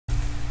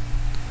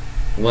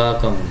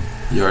Welcome.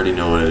 You already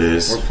know what it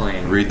is. We're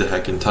playing. Read the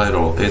heckin'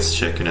 title. It's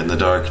Chicken in the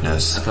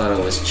Darkness. I thought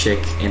it was Chick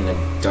in the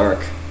Dark.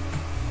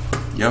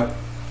 Yep.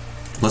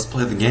 Let's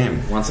play the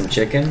game. Want some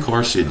chicken? Of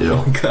course you do.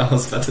 Oh God, I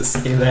was about to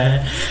say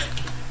that.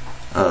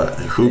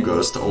 Who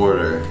goes to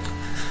order?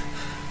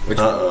 Which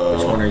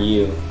one are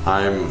you?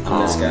 I'm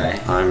this guy.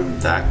 I'm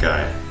that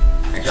guy.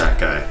 Actually, That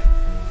guy.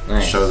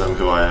 nice. Show them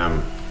who I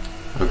am.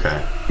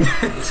 Okay.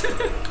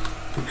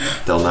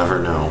 They'll never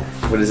know.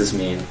 What does this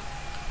mean?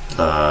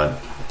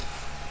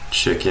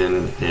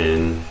 Chicken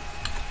in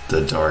the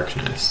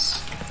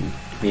Darkness.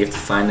 We have to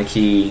find the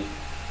key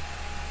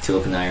to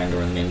open the iron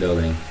door in the main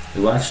building.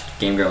 We watched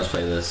Game Grumps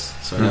play this,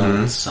 so we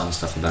know some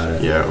stuff about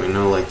it. Yeah, we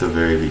know like the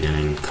very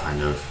beginning,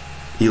 kind of.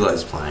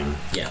 Eli's playing.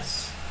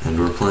 Yes. And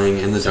we're playing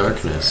in the Second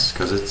darkness,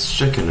 because it's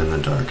Chicken in the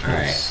Darkness.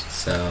 Alright,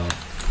 so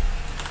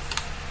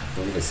I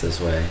believe it's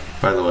this way.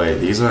 By the way,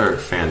 these are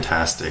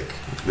fantastic.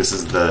 This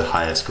is the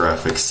highest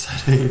graphics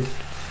setting.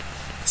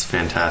 It's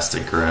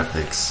fantastic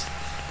graphics.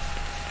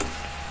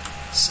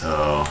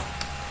 So,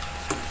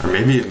 or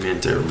maybe it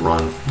meant it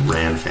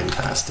ran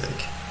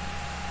fantastic.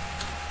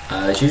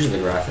 It's usually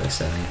the graphics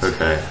settings.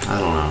 Okay, I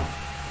don't know.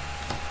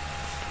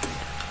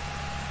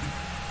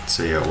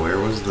 So yeah, where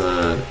was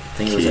the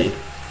think key? it was like,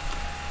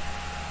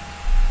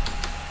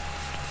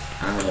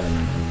 I don't really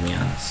remember, to be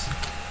honest.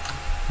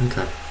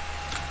 Okay.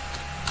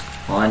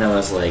 All I know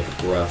is like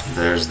rough.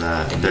 There's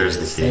that. There's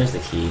the key. There's the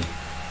key.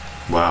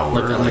 Wow,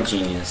 Look, we're I'm a like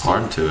genius.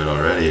 onto it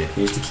already.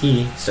 Here's the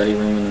key. Study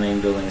room in the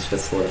main building's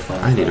 5th floor to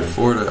find. I need a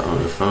phone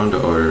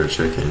to order a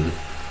chicken.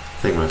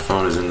 I think my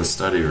phone is in the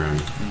study room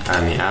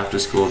and the after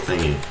school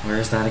thingy. Where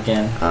is that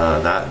again?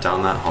 That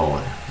down that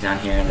hallway. Down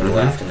here on the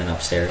left and then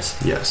upstairs.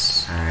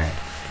 Yes. Alright.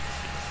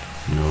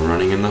 No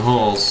running in the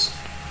halls.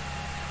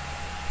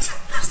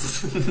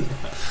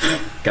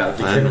 Gotta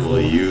be When careful.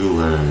 will you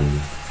learn?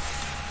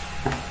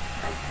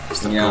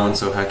 Stop going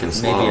so heckin'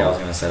 slow. Maybe I was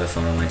gonna set a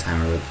phone on my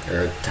timer or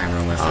a timer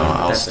on my phone.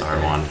 I'll That's start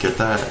okay. one. Get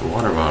that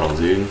water bottle,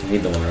 dude. I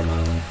need the water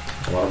bottle.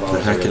 The water bottle. The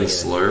heckin' really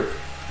slurp.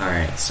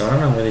 Alright, so I don't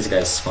know where these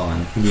guys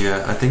spawn.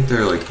 Yeah, I think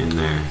they're like in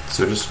there.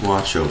 So just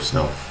watch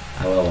yourself.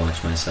 I will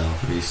watch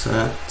myself.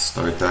 Reset.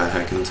 Start that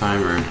heckin'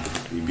 timer,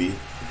 BB.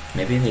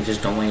 Maybe they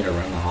just don't want you to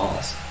run the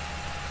halls.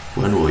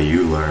 When will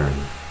you learn?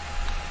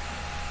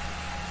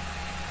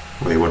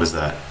 Wait, what is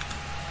that?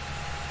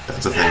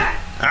 That's a thing.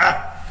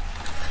 Ah!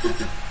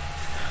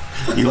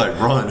 Eli,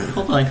 run!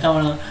 Hold on, I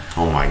wanna.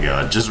 Oh my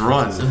god, just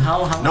run! So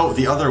how No,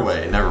 the other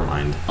way. Never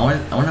mind. I wanna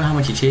know how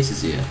much he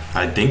chases you.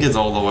 I think it's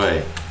all the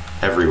way.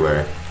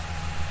 Everywhere.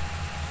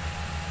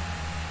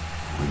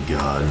 Oh my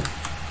god.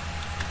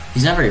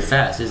 He's not very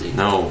fast, is he?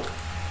 No.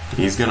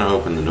 He's gonna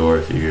open the door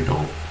if you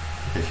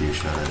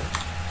shut it.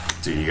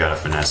 Dude, you gotta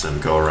finesse him.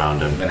 Go around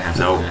him. I'm gonna have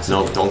to No, finesse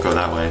no, him. don't go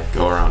that way.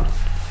 Go around.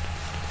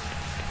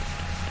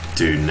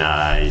 Dude,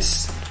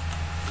 nice.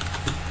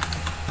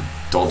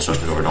 Don't shut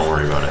the door. Don't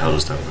worry about it. He'll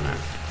just open it.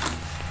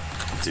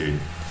 Dude,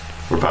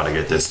 we're about to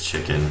get this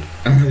chicken.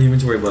 The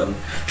inventory button.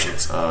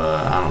 It's,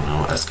 I don't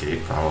know,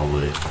 escape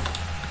probably.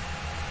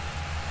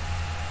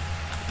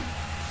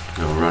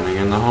 No running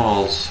in the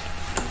halls.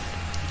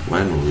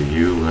 When will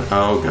you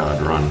oh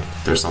god, run.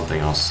 There's something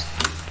else.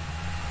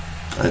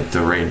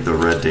 The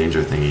red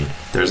danger thingy.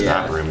 There's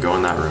Yeah. that room. Go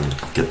in that room.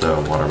 Get the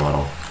water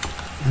bottle.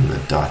 And the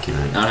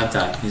document. I don't have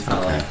time. He's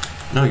not Okay.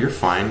 No, you're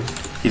fine.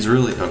 He's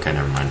really... Okay,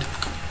 never mind.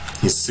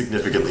 He's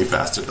significantly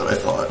faster than I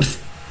thought.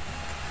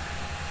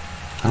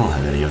 I don't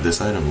have any of this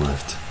item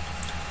left.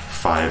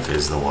 5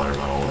 is the water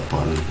bottle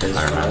button, There's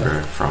I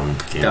remember 5. from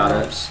Game Got it.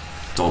 Grumps.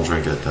 Don't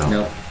drink it, though.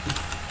 Nope.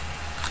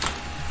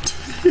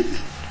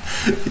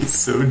 He's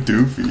so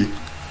doofy.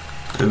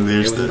 And It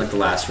there's was in, like the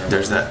last room.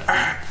 There's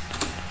that...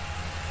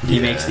 He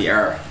Yeah. makes the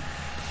error.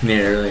 He made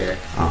it earlier.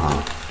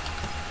 Uh-huh.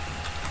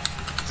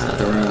 It's not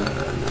the room.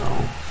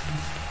 No.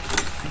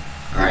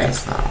 Alright.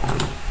 That's that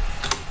one.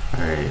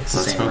 Alright, It's the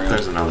let's same hope room.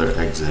 there's another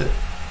exit.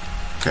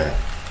 Okay.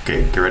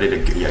 Okay, get ready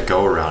to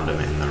go around him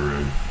in the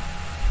room.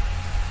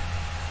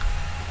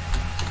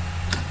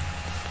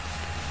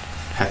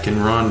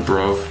 Heckin' run,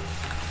 bro.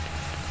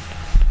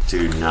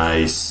 Dude,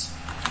 nice.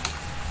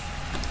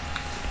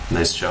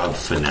 Nice job,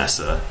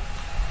 Finessa.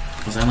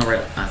 Was I on the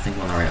right? I think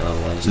I'm on the right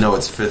level. I just No,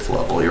 it's 5th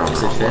level. You're on Is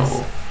the it wrong 5th?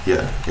 level.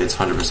 Yeah, it's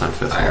 100%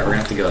 5th Alright, we're level. gonna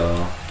have to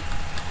go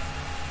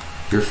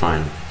You're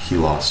fine. He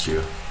lost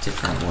you.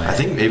 different way. I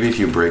think maybe if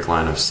you break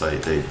line of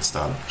sight, they'd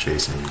stop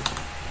chasing.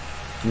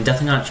 I'm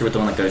definitely not sure what the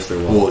one that goes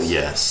through walls. Well,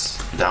 yes.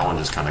 That one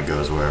just kind of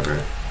goes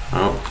wherever.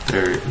 Oh,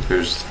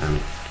 there's him.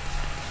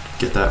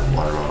 Get that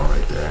water bottle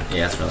right there.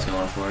 Yeah, that's what I was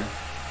going for.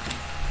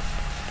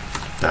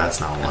 That's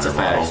not a That's water a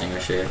fire bottle.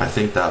 extinguisher. I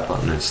think that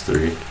button is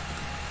 3.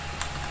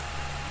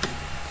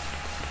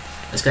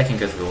 This guy can't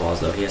go through the walls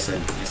though. He has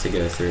to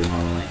go through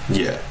normally.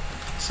 Yeah.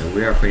 So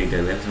we are pretty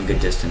good. We have some good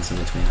distance in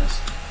between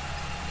us.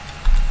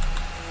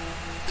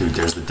 Dude,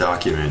 there's the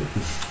document.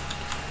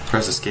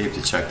 Press escape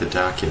to check the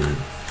document.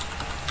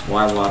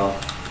 Why waddle?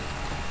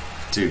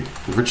 Dude,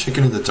 we're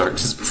Chicken in the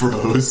Darkness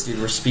pros. Dude,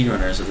 we're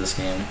speedrunners of this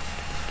game.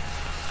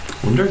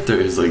 Wonder if there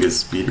is like a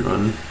speed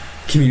run.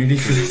 Community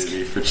for this.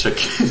 Community for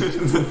chicken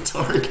in the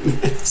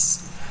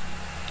darkness.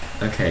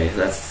 Okay,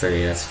 that's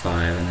 3, that's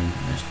 5, and then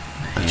there's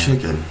A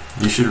chicken.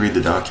 You should read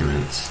the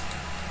documents.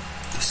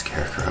 The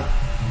scarecrow.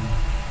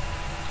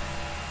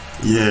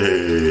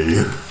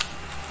 Yay.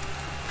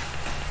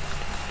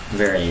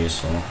 Very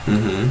useful.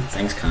 Mm-hmm.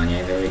 Thanks,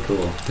 Kanye. Very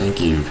cool.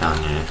 Thank you,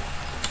 Kanye.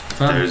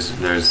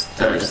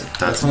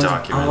 That's a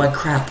document. Oh,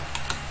 crap.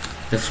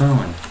 The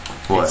phone.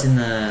 What? It's in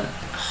the...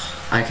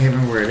 I can't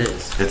remember where it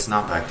is. It's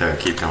not back there.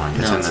 Keep going.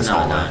 It's no, in this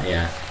not, hallway. Not,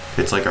 yeah.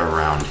 It's like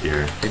around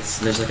here.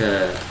 There's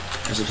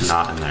a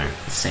not in there.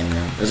 Same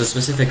room. There's a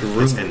specific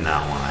room. It's in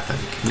that one, I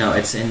think. No,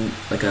 it's in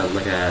like a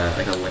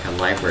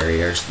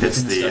library or. It's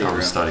in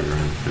the study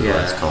room. Is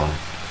what it's called.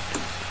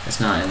 It's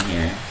not in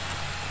here.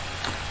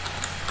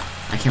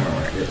 I can't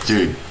remember where it is.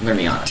 Dude, I'm gonna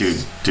be honest.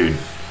 Dude.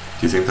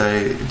 Do you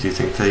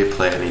think they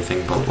play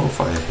anything but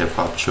lo-fi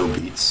hip-hop chill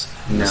beats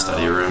in the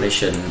study room? They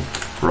shouldn't.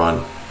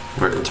 Run.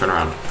 Turn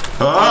around.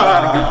 Oh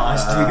my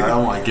gosh, dude.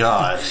 Oh my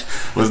gosh.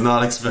 Was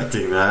not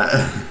expecting that.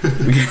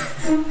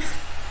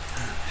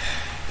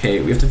 Okay,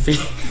 we have to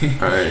figure...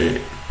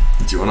 Alright.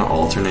 Do you want to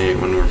alternate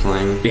when we're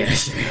playing? Yeah,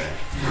 sure.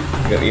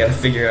 We gotta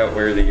figure out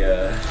where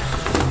the,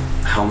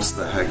 How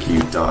the heck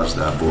you dodge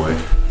that boy?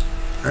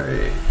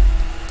 Alright.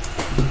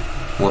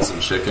 Want some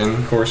chicken?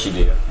 Of course you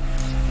do.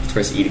 Let's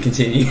press E to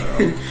continue.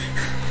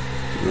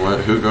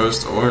 What? Who goes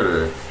to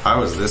order? I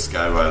was this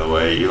guy, by the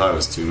way. Eli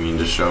was too mean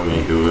to show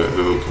me who.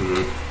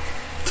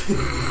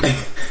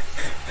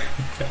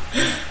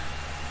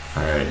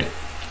 Alright.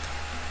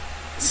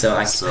 So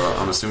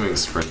I'm assuming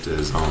sprint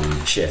is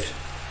shift.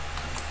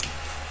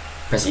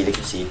 Press E to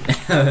proceed.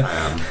 I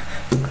am.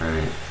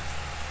 Alright.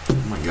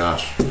 Oh my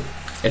gosh.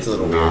 It's a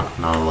little weird.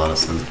 Not a lot of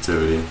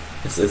sensitivity.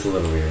 It's a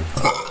little weird.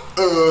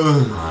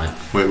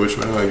 Wait, which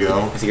way do I go? I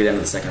have to go down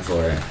to the second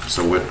floor.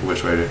 So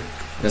which way do?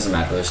 It doesn't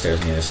matter. There's stairs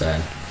on the other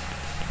side.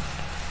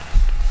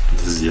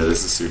 This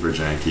is super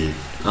janky.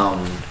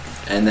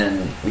 And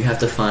then we have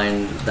to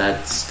find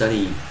that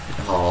study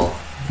hall.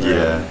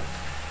 Yeah.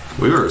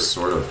 We were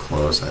sort of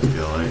close, I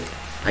feel like.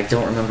 I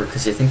don't remember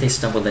because I think they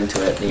stumbled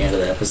into it at the end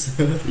of the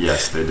episode.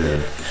 Yes, they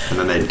did. And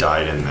then they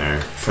died in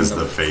there because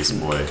the face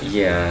boy.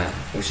 Yeah,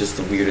 which is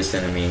the weirdest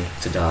enemy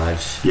to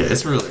dodge. Yeah,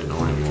 it's really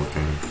annoying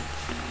looking.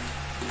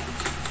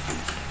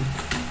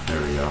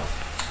 There we go.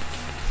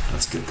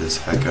 Let's get this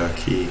hecka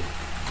key.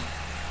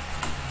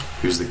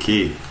 Here's the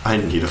key. I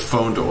need a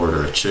phone to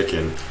order a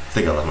chicken. I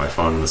think I left my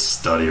phone in the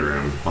study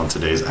room on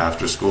today's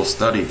after-school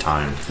study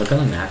time. Look on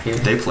the map here.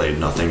 They played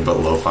nothing but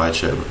lo-fi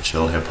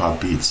chill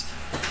hip-hop beats.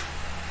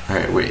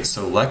 Alright, wait,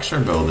 so lecture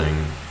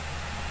building...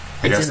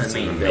 I guess it's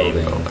in the main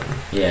building.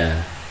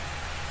 Yeah.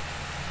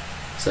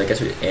 So I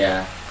guess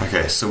yeah.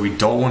 Okay, so we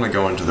don't want to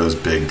go into those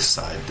big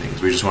side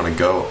things. We just want to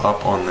go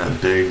up on that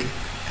big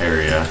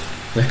area.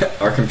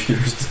 Our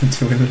computer's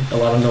doing a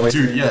lot of noise.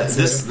 Dude, yeah,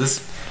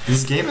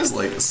 this game is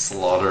like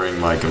slaughtering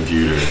my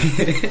computer.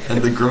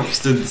 And the Grumps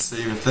did the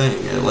same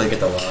thing. It like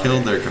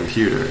killed their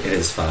computer. It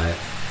is 5.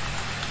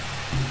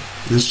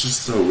 It's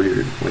just so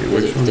weird. Wait,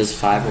 which one? Does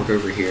 5 work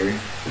over here?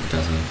 It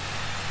doesn't.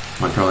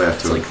 Might probably have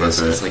to equip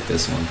it. It's like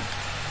this one.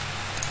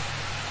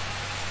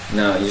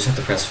 No, you just have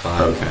to press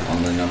 5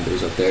 on the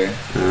numbers up there.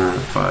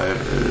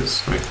 5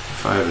 is... Wait,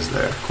 5 is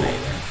there. Cool.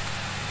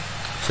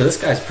 So this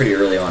guy's pretty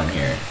early on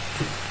here.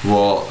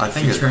 Well, I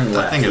think it's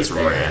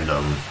there.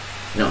 random.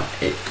 No,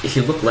 if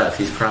you look left,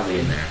 he's probably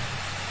in there.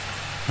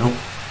 Nope.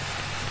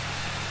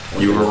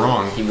 Well, you were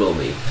wrong. He will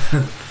be.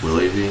 Will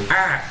he be?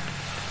 Ah!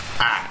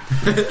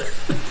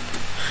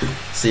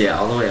 So yeah,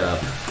 all the way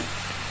up.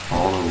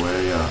 All the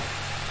way up.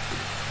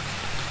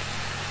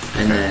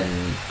 And then...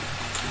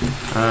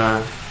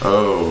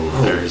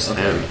 there's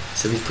him.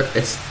 So he's...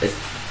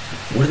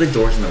 what are the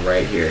doors on the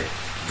right here?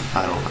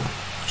 I don't know.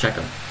 Check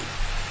them.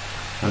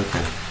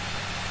 Okay.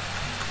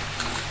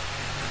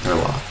 They're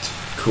locked.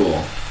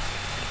 Cool.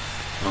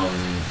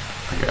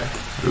 Okay.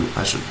 Ooh,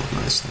 I should put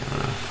my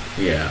stamina.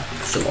 Yeah.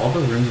 So all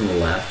the rooms on the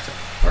left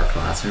are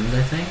classrooms,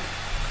 I think.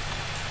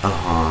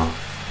 Uh-huh.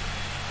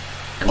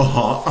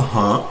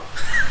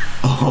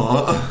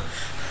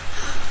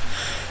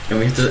 And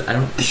we have to... I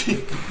don't...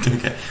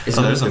 Okay. Is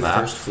there's the a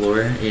map. First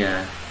floor?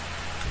 Yeah.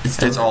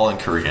 It's all in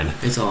Korean.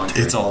 It's all in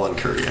Korean. It's all in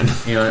Korean.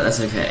 You know, that's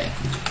okay.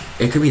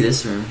 It could be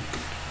this room.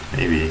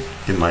 Maybe.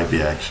 It might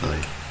be,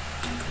 actually.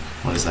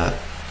 What is that?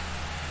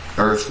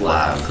 Earth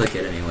Lab. Click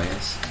it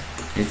anyways.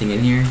 Anything in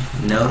here?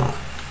 No.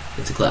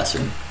 It's a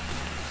classroom.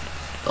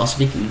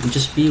 Also,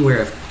 just be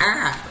aware of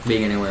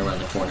being anywhere around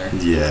the corner.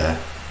 Yeah.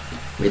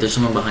 Wait, there's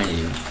someone behind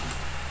you.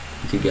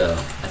 You could go.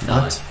 I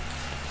thought. What?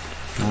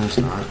 No, there's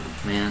not.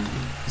 Man,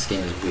 this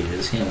game is weird.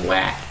 This game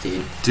whack,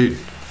 dude. Dude.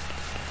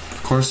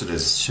 Of course it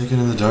is. It's chicken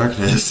in the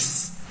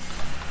darkness.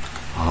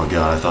 Oh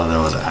god, I thought that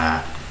was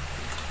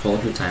Pull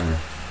up your timer.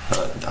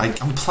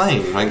 I'm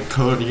playing. My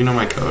code, you know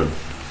my code.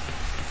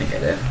 I think I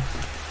did.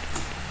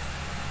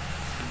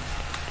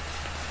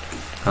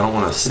 I don't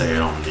want to say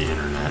it on the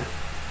internet.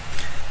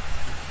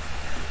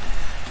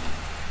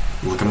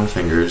 Look at my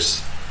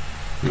fingers.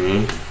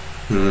 Wait.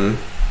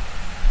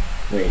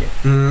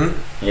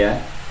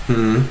 Yeah.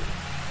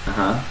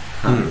 Uh-huh.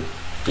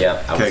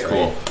 Yeah. I was Okay,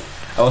 cool. right.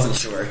 I wasn't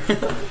sure.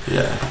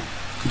 Yeah.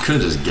 You could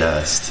have just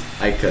guessed.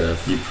 I could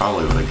have. You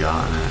probably would have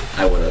gotten it.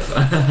 I would have.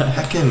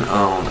 Heckin',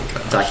 oh my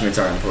god. Documents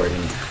are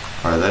important.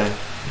 Are they?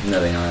 No,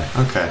 they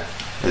aren't. Okay.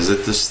 Is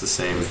it just the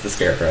same? It's the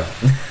scarecrow.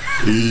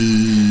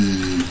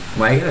 Eee.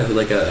 Why you gotta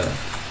like a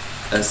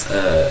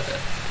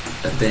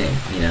thing,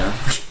 you know?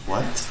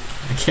 What?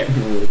 I can't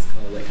remember what it's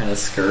called, like kind of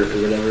skirt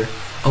or whatever.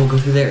 Oh, go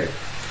through there.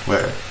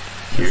 Where?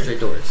 Here. Straight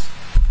doors.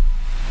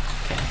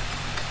 Okay.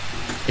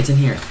 It's in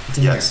here. It's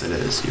in Yes, here. it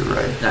is. You're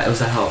right. It was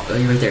that help. Oh,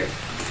 you're right there.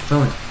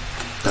 Phone.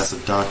 That's a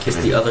document.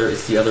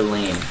 It's the other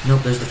lane.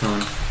 Nope, there's the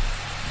phone.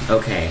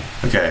 Okay.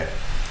 Okay.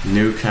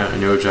 New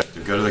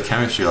objective. Go to the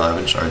chemistry lab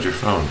and charge your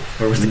phone.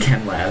 Where was the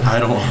chem lab? I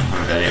don't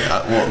have any.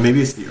 Well,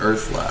 maybe it's the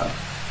Earth lab.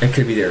 It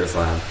could be the Earth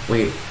lab.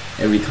 Wait,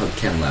 it would be called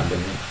chem lab,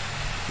 wouldn't it?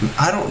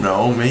 I don't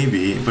know.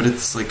 Maybe, but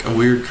it's like a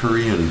weird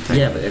Korean thing.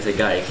 Yeah, but if they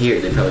got it here,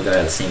 they probably got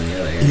it the same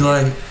way.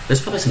 Eli,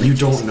 there's probably something. You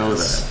don't know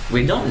that.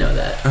 We don't know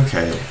that.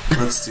 Okay,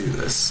 let's do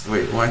this.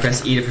 Wait, why?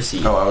 Press E to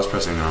proceed. Oh, I was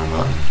pressing the wrong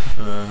button.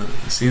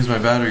 It seems my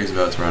battery's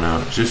about to run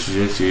out. Just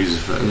use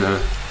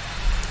it.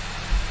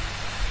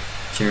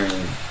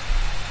 During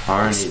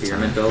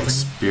experiment building?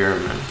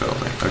 Experiment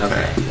building.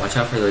 Okay. Watch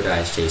out for the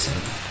guys chasing.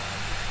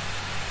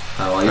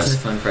 While using the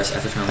phone, press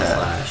F to turn on the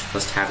flash.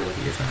 Plus tab to look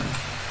at your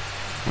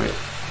phone. Wait.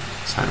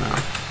 Time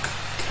out.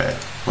 Okay.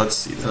 Let's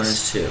see this. Phone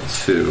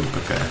is 2.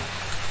 Okay.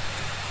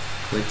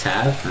 Click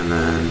tab. And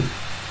then...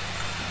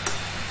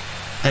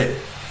 Hey.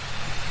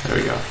 There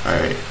we go.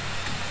 Alright.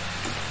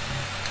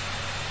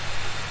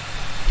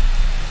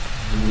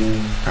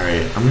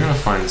 Alright. I'm gonna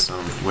find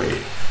some...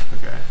 Wait.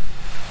 Okay.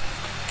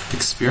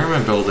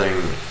 Experiment building.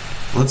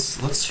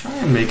 Let's try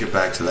and make it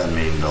back to that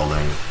main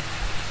building.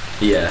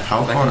 Yeah.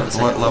 How far?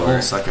 What level?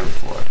 Second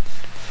floor.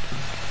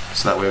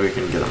 So that way we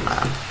can get a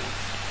map.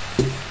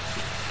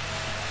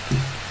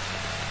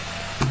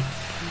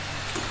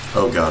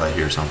 Oh god, I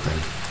hear something.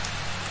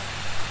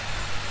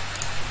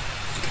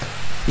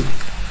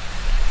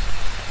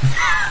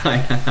 I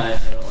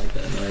don't like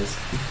that noise.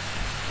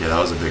 Yeah, that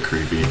was a bit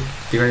creepy.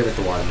 You already got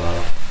the water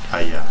bottle.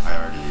 Yeah, I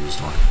already used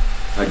one.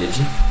 Oh, did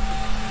you?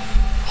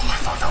 Oh, I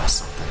thought that was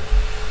something.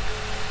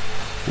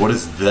 What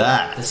is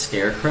that? The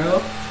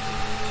scarecrow?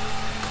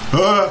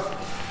 Ah!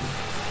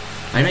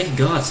 I know you can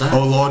go outside.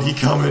 Oh lord, he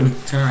coming.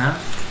 Turn around.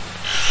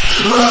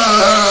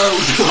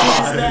 Oh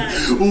god!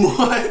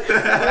 What is that?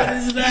 What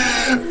is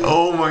that?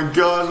 Oh my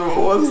gosh, what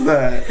was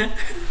that?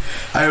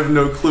 I have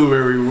no clue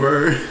where we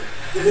were.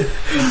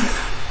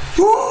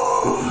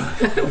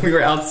 We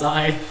were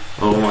outside.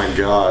 Oh my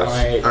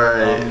gosh.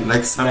 Alright,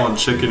 next time on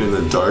Chicken in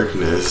the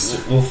Darkness.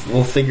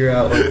 We'll figure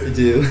out what to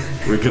do.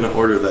 We're gonna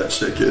order that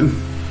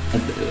chicken.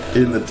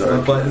 In the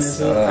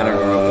darkness. I don't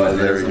remember what button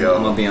there we go.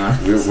 I'm gonna be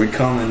honest. We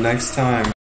coming next time.